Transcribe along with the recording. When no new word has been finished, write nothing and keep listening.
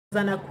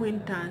an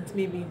acquaintance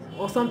maybe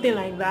or something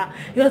like that.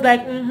 He was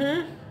like,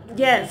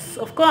 yes,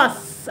 of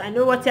course, I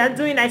know what you're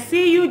doing. I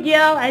see you,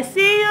 girl. I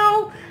see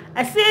you.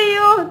 I see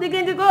you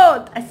digging the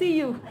gold. I see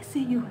you. I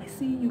see you. I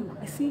see you.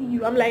 I see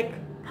you. I'm like,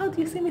 how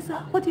do you see me,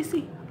 sir? What do you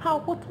see? How?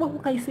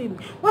 What can you see me?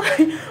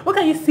 What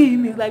can you see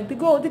me? Like the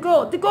gold, the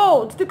gold, the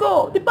gold, the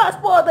gold, the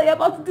passport that you're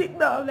about to dig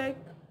now. I'm like,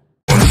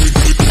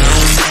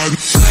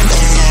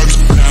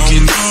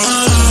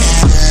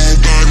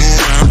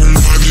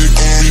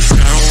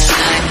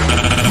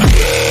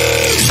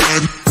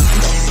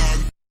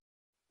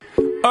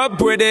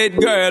 up with it,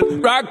 girl.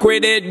 Rock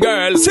with it,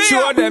 girl.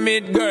 Show them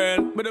it,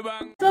 girl.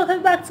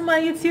 welcome back to my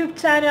YouTube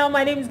channel.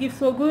 My name is Gift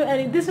Wogu,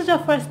 and if this is your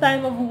first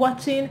time of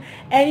watching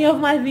any of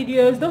my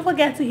videos, don't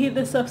forget to hit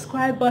the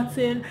subscribe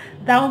button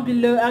down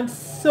below. I'm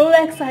so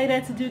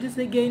excited to do this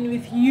again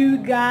with you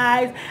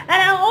guys,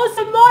 and I'm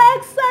also more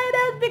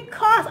excited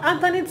because I'm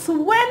turning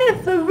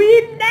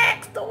 23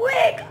 next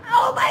week.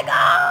 Oh my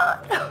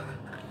god.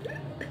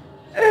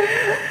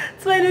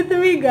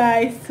 23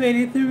 guys,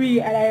 23,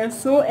 and I am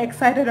so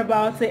excited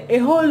about it. A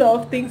whole lot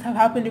of things have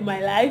happened in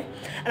my life,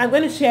 and I'm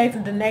going to share it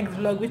in the next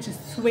vlog, which is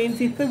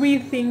 23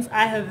 things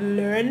I have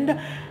learned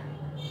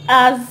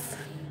as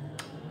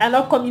an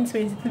upcoming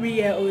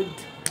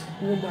 23-year-old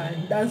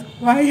woman. That's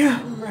why I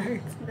am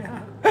right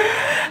now.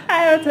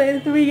 I am a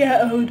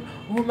 23-year-old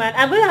woman.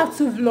 I'm going to have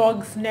 2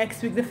 vlogs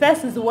next week. The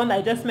first is the one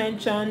I just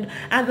mentioned,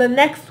 and the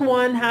next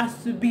one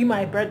has to be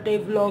my birthday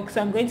vlog.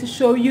 So I'm going to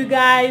show you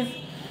guys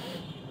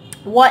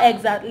what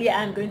exactly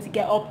I'm going to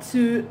get up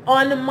to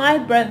on my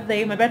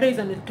birthday. My birthday is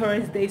on a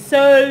Thursday,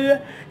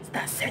 so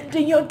start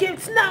sending your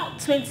gifts now.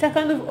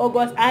 22nd of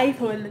August, I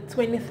turn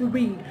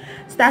 23.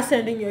 Start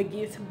sending your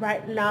gifts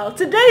right now.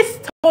 Today's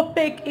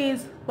topic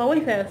is, well,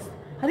 wait first,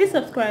 have you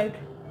subscribed?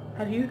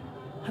 Have you?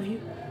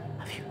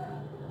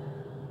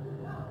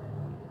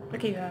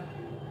 Okay, yeah,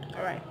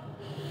 all right.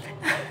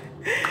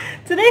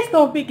 Today's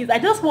topic is, I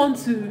just want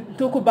to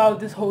talk about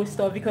this whole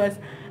stuff because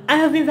I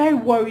have been very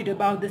worried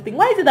about this thing.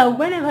 Why is it that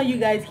whenever you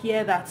guys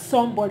hear that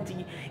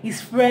somebody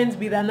is friends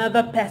with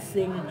another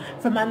person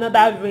from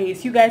another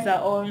race, you guys are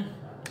all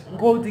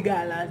gold digger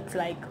alerts,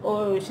 like,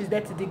 oh, she's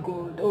there to dig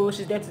gold, oh,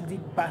 she's there to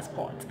dig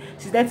passport,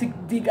 she's there to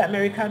dig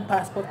American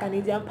passport,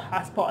 Canadian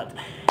passport,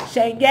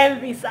 Schengen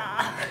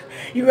visa,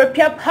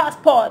 European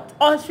passport,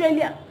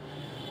 Australia.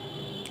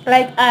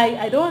 Like,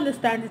 I don't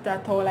understand it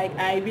at all. Like,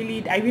 I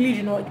really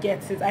do not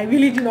get it. I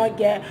really do not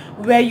get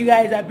where you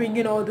guys are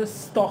bringing all this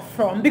stuff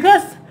from,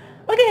 because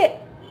okay,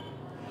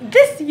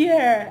 this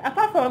year,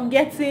 apart from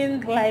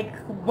getting like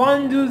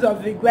bundles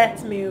of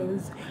regret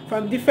mails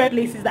from different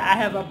places that I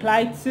have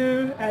applied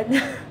to,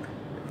 and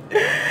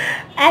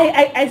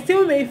I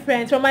still made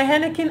friends from my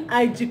Henneken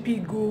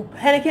IGP group.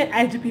 Henneken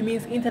IGP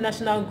means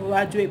International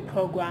Graduate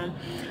Program.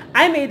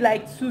 I made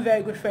like 2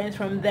 very good friends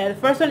from there. The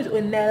first one is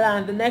Onella,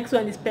 and the next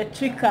one is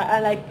Petrika,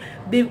 and like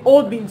they've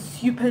all been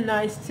super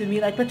nice to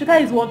me. Like,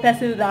 Petrika is one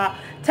person that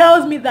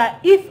tells me that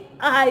if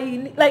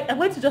I'm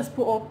going to just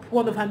put up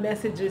one of her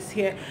messages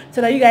here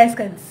so that you guys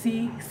can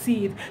see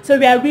it. So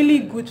we are really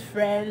good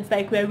friends.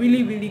 Like, we're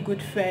really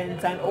good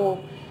friends and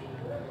all.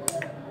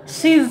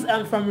 She's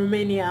from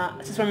Romania.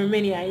 She's from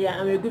Romania, yeah,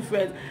 and we're good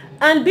friends.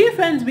 And being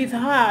friends with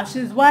her,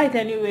 she's white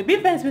anyway, being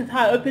friends with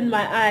her opened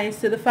my eyes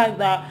to the fact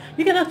that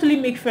you can actually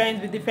make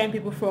friends with different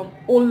people from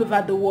all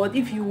over the world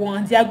if you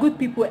want. There are good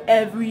people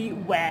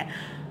everywhere.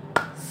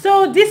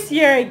 So this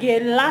year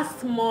again,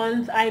 last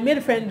month, I made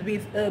a friend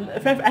with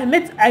I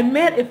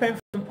met a friend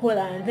from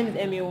Poland. His name is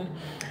Emil.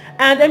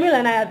 And Emil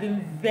and I have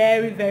been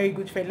very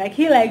good friends. Like,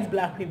 he likes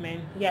black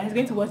women. Yeah, he's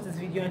going to watch this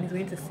video and he's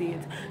going to see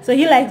it. So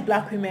he likes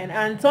black women,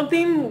 and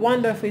something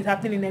wonderful is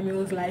happening in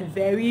Emil's life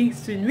very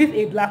soon with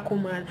a black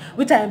woman,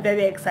 which I am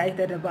very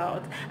excited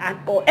about. And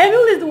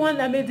Emil is the one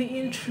that made the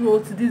intro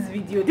to this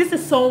video. This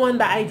is someone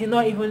that I did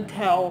not even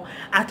tell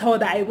at all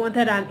that I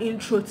wanted an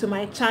intro to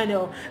my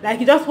channel. Like,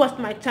 he just watched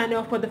my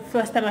channel for the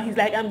first time and he's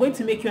like, I'm going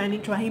to make you an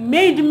intro. He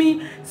made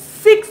me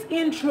 6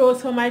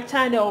 intros for my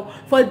channel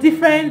for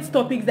different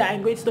topics that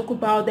I'm going to talk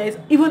about. There's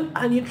even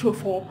an intro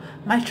for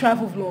my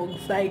travel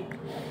vlogs. Like,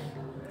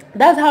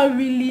 that's how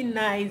really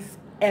nice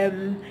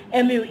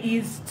Emil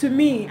is to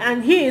me.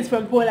 And he is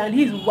from Poland,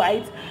 he's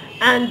white,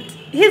 and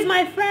he's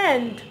my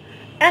friend.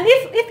 And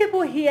if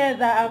people hear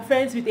that I'm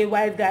friends with a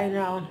white guy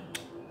now,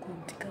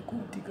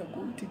 gold digger,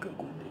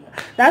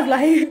 that's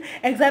like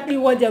exactly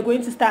what they're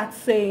going to start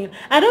saying.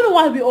 I don't know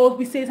why we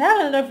always say it. I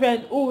have another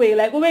friend, Uwe.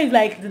 Like, Uwe is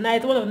like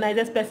one of the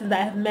nicest persons that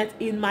I have met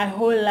in my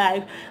whole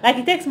life. Like,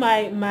 he takes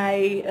my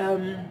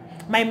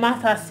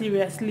matter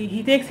seriously.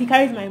 He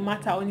carries my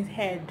matter on his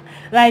head.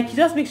 Like, he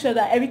just makes sure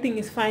that everything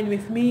is fine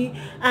with me.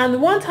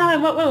 And one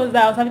time, when was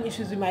that? I was having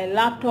issues with my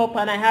laptop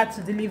and I had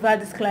to deliver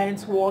this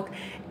client's work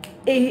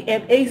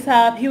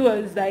ASAP. He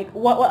was like,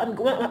 what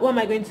am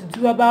I going to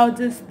do about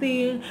this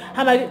thing?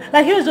 How am I,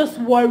 like, he was just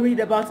worried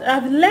about it.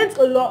 I've learned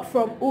a lot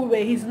from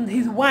Uwe.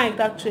 He's white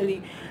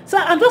actually. So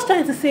I'm just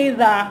trying to say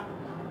that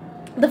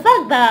the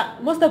fact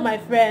that most of my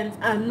friends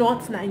are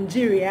not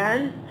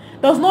Nigerian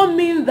does not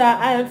mean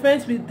that I am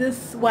friends with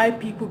these white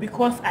people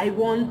because I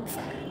want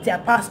their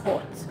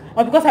passports.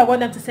 or because I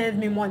want them to send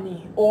me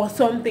money or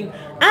something.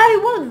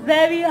 I work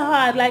very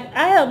hard. Like,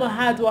 I am a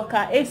hard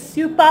worker, a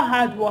super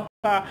hard worker,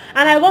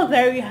 and I work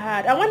very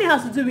hard. And when it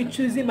has to do with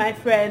choosing my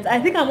friends, I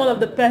think I'm one of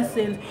the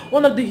persons,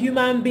 one of the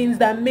human beings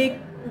that makes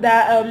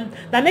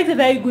a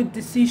very good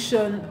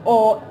decision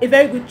or a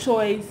very good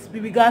choice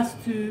with regards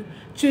to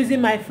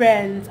choosing my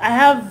friends. I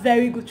have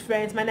very good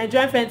friends. My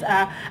Nigerian friends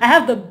I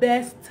have the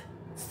best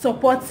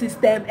support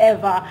system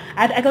ever.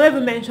 I cannot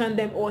even mention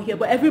them all here,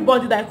 but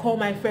everybody that I call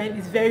my friend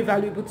is very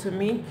valuable to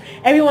me.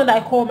 Everyone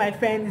that I call my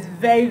friend is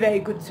very, very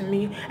good to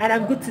me, and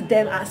I'm good to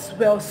them as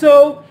well.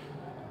 So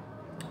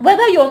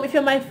if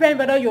you're my friend,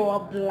 whether you're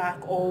black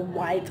or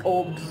white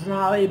or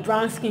brown, a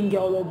brown skin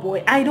girl or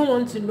boy, I don't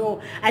want to know.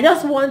 I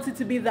just want it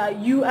to be that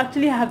you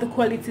actually have the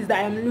qualities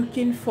that I'm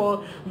looking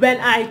for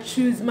when I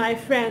choose my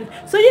friend.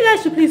 So you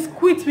guys should please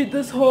quit with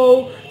this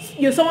whole,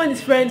 someone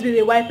is friends with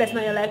a white person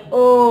and you're like,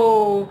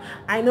 oh,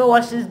 I know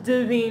what she's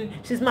doing,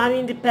 she's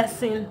marrying the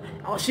person,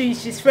 or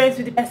she's friends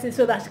with the person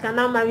so that she can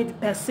now marry the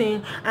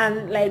person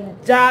and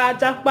like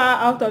jackpot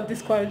out of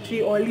this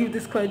country or leave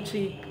this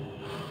country.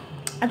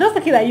 I'm just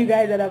looking at you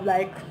guys and I'm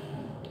like,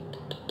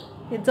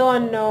 you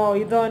don't know,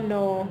 you don't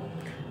know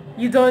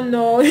you don't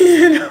know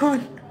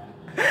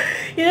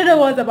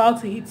what's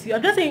about to hit you.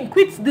 I'm just saying,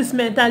 quit this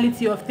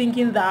mentality of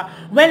thinking that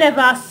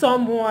whenever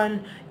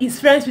someone is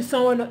friends with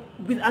someone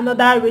with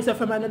another race or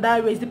from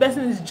another race, the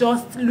person is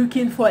just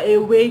looking for a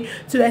way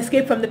to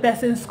escape from the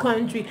person's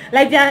country.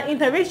 Like, there are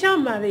interracial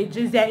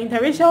marriages, there are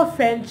interracial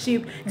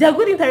friendship, there are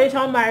good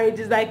interracial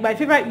marriages. Like my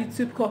favorite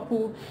YouTube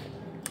couple,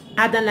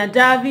 Adana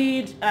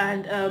David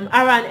and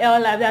Ara and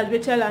Ella, that's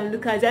Rachel and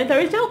Lucas. They're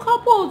interracial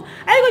couples.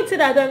 Are you going to say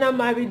that Adana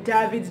married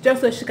David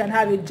just so she can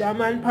have a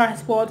German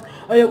passport,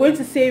 or you're going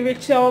to say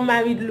Rachel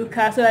married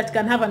Lucas so that she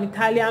can have an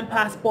Italian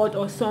passport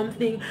or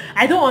something?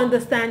 I don't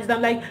understand.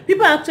 I'm like,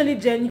 people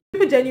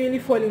genuinely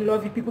fall in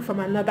love with people from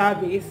another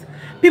race.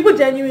 People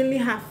genuinely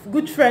have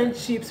good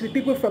friendships with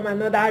people from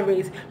another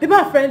race. People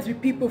are friends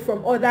with people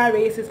from other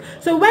races.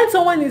 So when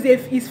someone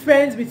is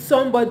friends with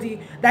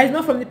somebody that is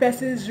not from the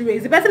person's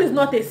race, the person is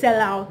not a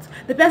sellout.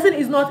 The person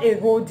is not a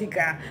gold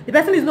digger. The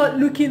person is not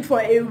looking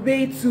for a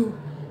way to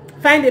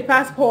find a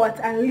passport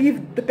and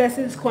leave the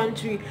person's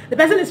country. The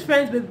person is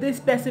friends with this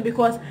person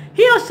because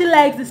he or she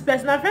likes this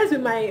person. I'm friends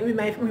with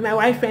my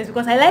white friends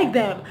because I like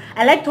them.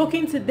 I like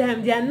talking to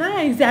them. They are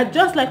nice. They are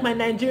just like my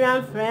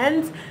Nigerian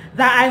friends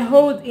that I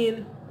hold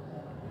in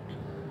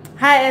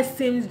high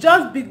esteem.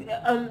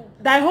 That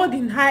I hold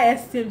in high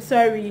esteem,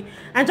 sorry.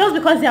 And just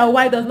because they are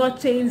white does not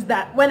change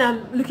that when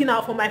I'm looking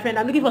out for my friend,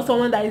 I'm looking for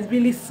someone that is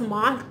really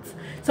smart,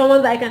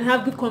 someone that I can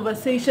have good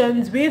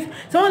conversations with,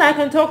 someone that I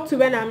can talk to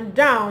when I'm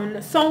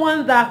down,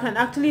 someone that can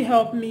actually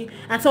help me,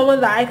 and someone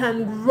that I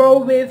can grow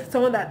with,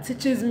 someone that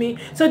teaches me.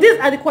 So these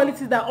are the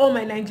qualities that all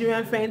my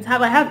Nigerian friends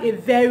have. I have a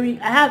very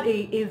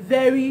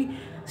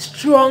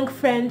strong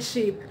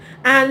friendship,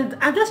 and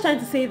I'm just trying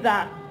to say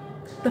that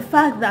the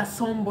fact that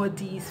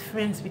somebody is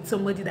friends with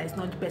somebody that is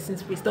not the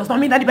person's race does not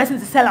mean that the person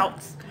is a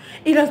sellout.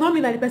 It does not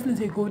mean that the person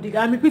is a gold digger.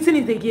 I'm repeating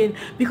it again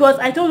because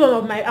I told one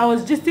of my, I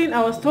was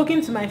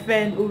talking to my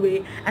friend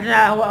Uwe, and then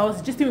I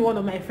was gisting with one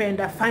of my friends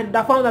that found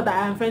out that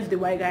I am friends with the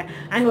white guy,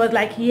 and he was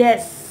like,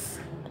 yes.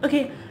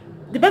 Okay,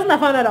 the person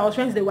that found out I was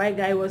friends with the white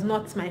guy was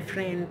not my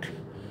friend.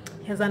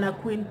 He was an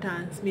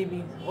acquaintance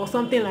maybe, or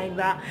something like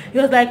that. He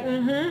was like,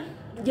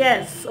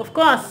 yes, of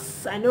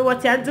course, I know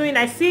what you're doing.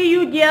 I see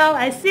you, girl.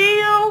 I see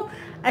you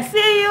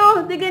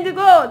digging the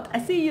gold. I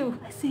see you.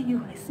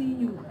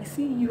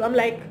 I'm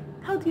like,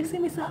 how do you see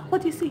me, sir?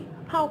 What do you see?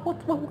 How?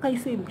 What can you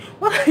see me?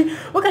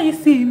 What can you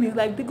see me?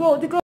 Like, the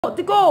gold, the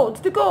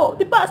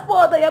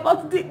passport that you're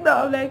about to dig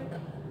now. I'm like,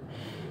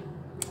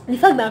 the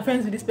fact that I'm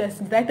friends with this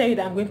person, did I tell you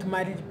that I'm going to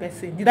marry the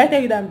person? Did I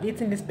tell you that I'm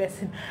dating this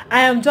person?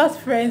 I am just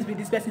friends with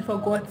this person for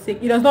God's sake.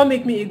 It does not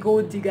make me a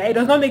gold digger. It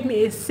does not make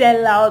me a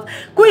sellout.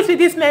 Quit with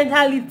this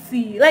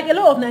mentality. Like, a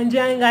lot of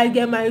Nigerian guys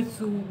get married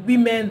to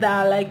women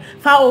that are like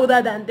far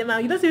older than them.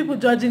 And you don't see people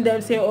judging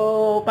them, say,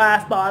 oh,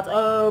 passport,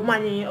 oh,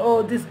 money,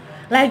 oh, this.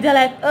 Like, they're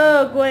like,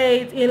 oh,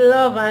 great, in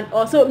love. And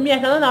also, me, I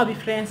cannot now be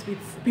friends with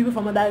people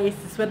from other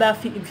races, whether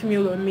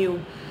female or male.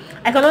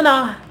 I cannot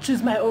now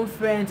choose my own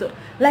friends.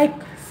 Like,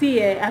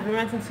 see, I've been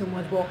ranting so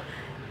much, but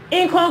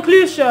in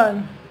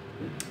conclusion,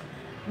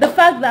 the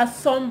fact that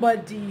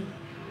somebody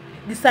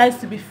decides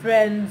to be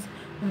friends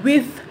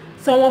with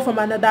someone from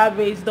another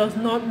race does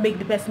not make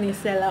the person a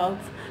sellout.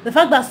 The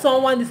fact that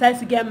someone decides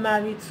to get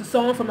married to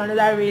someone from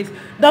another race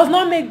does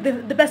not make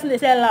the person a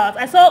sellout.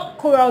 I saw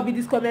Coral be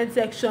this comment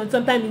section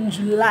sometime in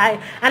July,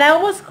 and I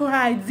almost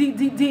cried.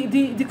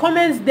 The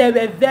comments there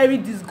were very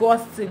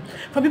disgusting.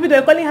 From people, they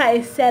were calling her a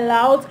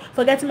sellout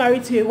for getting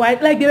married to a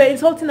white, like they were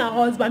insulting her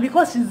husband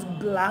because she's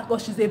black or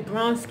she's a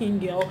brown skin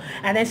girl,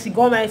 and then she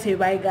got married to a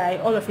white guy.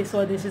 All of a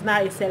sudden, she's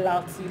not a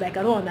sellout. Like,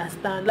 I don't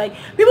understand. Like,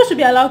 people should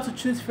be allowed to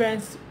choose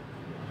friends,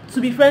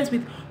 to be friends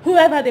with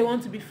whoever they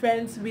want to be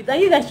friends with,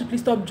 and you guys should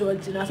please stop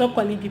judging and stop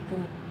calling people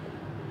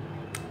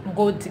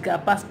gold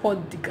digger,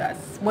 passport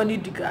diggers, money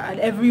digger, and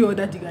every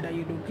other digger that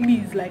you know.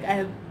 Please, like, I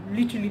am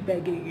literally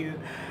begging you.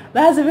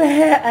 That's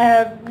where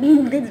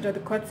I'm going to draw the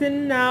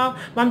curtain now.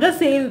 But I'm just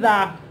saying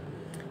that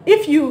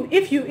if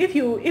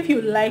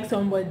you like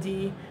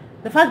somebody,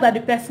 the fact that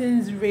the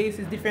person's race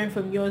is different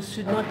from yours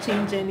should not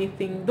change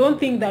anything. Don't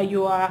think that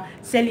you are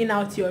selling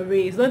out your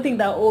race. Don't think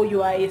that, oh,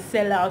 you are a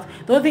sellout.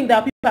 Don't think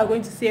that people are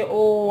going to say,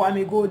 oh, I'm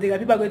a gold digger.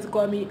 People are going to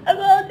call me a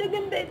gold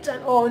digging bitch.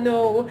 And oh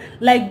no,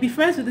 like, be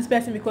friends with this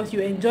person because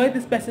you enjoy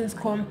this person's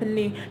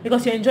company,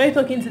 because you enjoy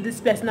talking to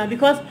this person. And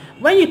because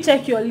when you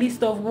check your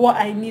list of what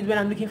I need when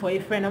I'm looking for a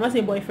friend, I'm not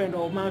saying boyfriend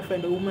or man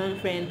friend or woman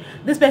friend,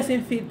 this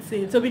person fits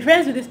in. So be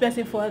friends with this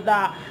person for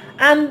that.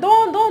 And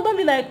don't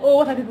be like, oh,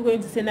 what are people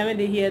going to say now when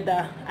they hear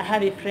that I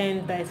have a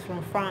friend that is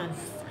from France?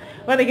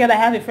 When they get I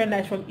have a friend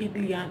that's from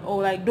Italy, and oh,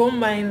 like, don't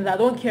mind that,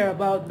 don't care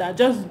about that.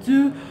 Just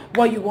do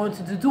what you want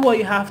to do what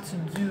you have to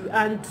do,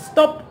 and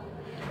stop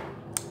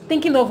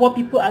thinking of what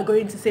people are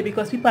going to say,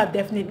 because people are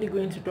definitely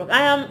going to talk.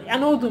 I am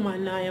an old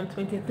woman now. I am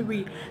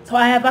 23, so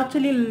I have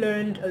actually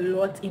learned a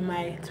lot in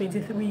my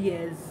 23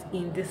 years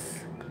in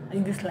this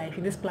life,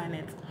 in this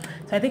planet.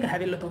 So I think I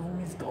have a lot of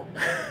wisdom.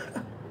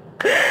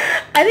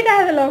 I think I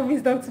have a lot of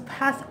wisdom to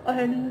pass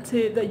on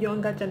to the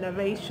younger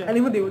generation and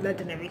even the older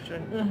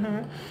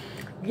generation.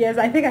 Yes,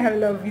 I think I have a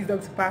lot of wisdom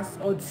to pass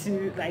on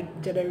to,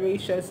 like,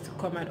 generations to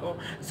come and all.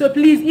 So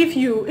please, if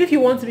you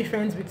want to be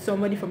friends with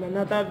somebody from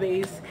another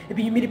race,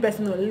 maybe you meet the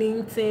person on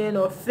LinkedIn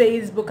or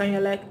Facebook and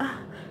you're like,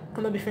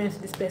 cannot be friends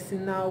with this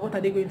person now, what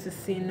are they going to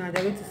say now?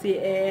 They're going to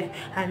say,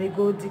 I'm a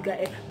gold digger.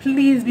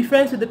 Please be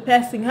friends with the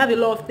person. You have a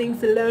lot of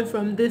things to learn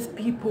from these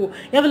people.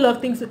 You have a lot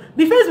of things to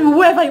be friends with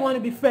whoever you want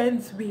to be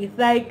friends with.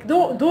 Like,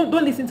 don't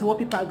listen to what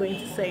people are going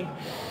to say.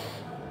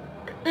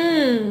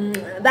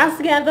 That's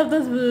the end of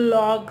this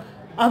vlog,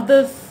 of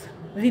this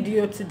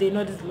video today.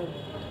 Not this vlog,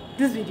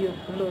 this video,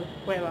 vlog,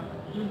 whatever.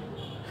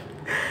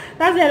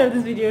 That's the end of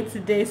this video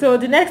today. So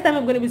the next time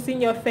I'm going to be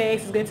seeing your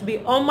face is going to be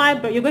on my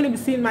birthday. You're going to be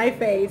seeing my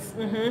face.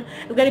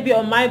 It's going to be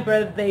on my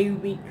birthday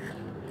week.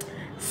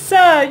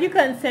 So you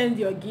can send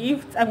your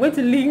gift. I'm going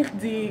to link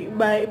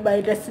my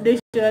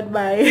destination, I'm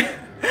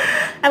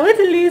going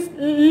to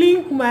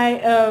link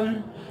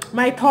my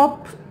my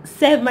top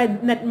set,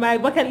 my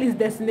bucket list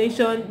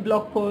destination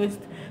blog post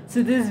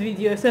to this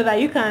video, so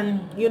that you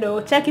can,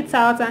 check it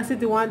out and see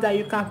the ones that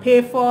you can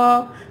pay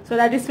for, so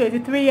that this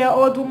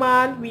 23-year-old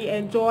woman will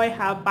enjoy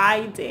her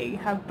birthday,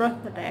 her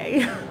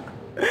birthday.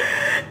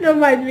 Don't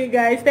mind me,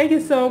 guys. Thank you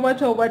so much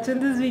for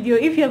watching this video.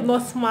 If you have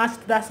not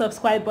smashed that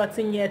subscribe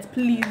button yet,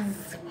 please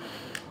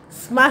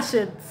smash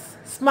it,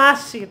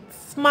 smash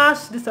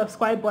the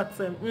subscribe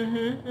button.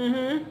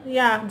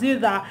 Yeah, do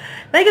that.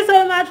 Thank you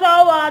so much for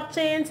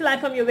watching. Till I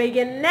come your way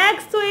again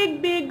next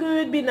week. Be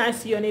good, be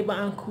nice to your neighbor,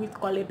 and quit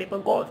calling people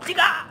gold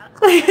digger.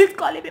 Quit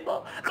calling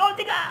people gold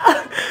digger.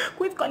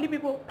 Quit calling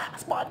people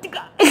spot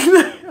digger.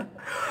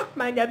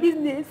 Mind your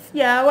business.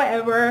 Yeah,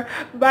 whatever.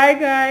 Bye,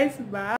 guys. Bye.